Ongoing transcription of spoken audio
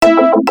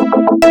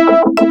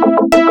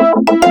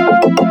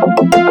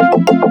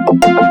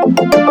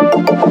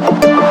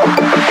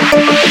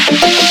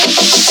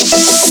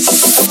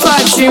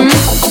почему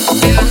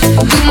я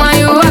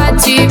думаю о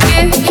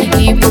тебе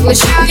и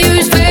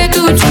поглощаюсь в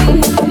эту тьму?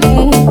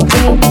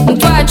 Ну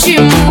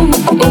почему,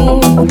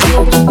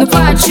 ну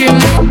почему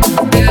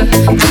я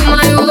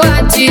думаю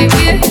о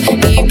тебе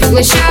и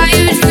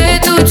поглощаюсь в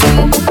эту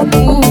тьму?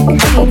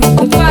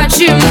 Ну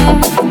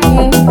почему,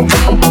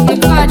 ну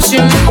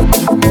почему?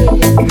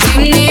 Ты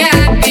мне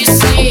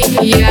объясни,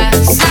 я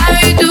знаю,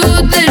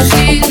 идут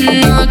дожди,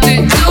 но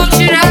ты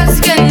тучи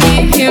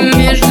разгони, и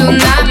между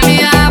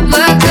нами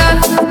облака.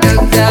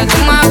 Когда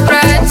думаю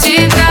про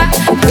тебя,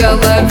 в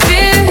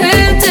голове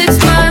эта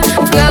тьма,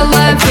 в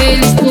голове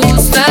лишь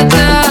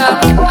пустота.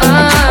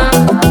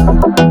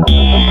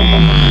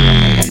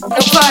 Ну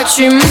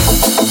почему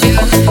я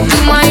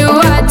думаю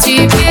о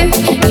тебе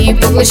и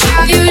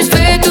поглощаюсь в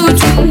эту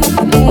тьму?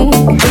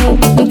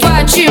 Ну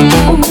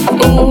почему,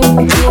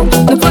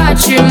 ну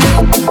почему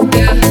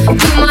я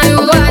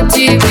думаю о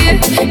тебе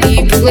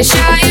и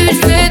поглощаюсь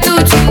в эту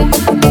тьму?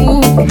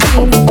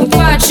 Ну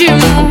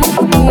почему,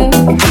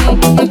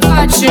 ну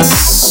почему?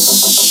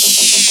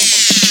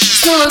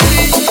 Снова ты,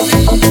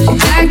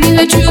 так не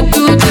хочу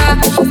туда,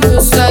 в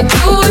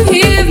пустоту и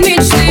в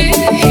мечты,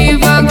 и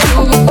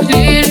вокруг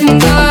лишь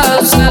мгла,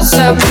 за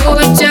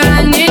собой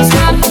тянет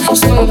тьма.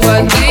 Снова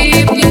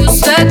ты,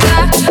 пустота,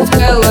 в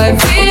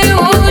голове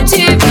у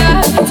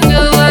тебя, в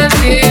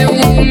голове у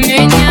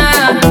меня.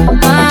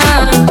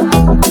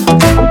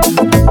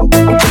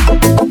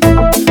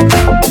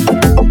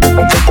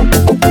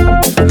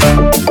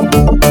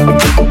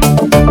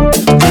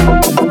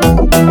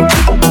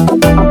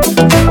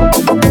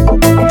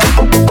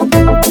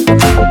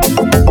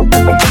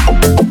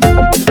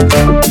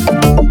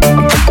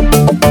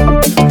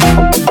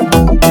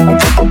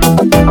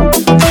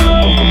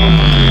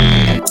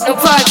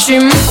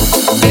 Почему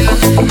я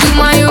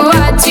думаю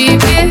о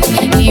тебе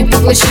и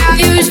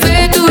поглощаюсь в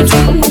эту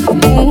тьму?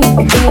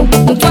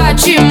 Ну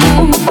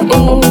почему,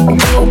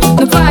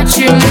 ну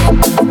почему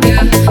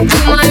я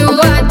думаю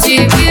о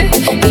тебе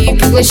и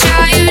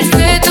поглощаюсь в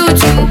эту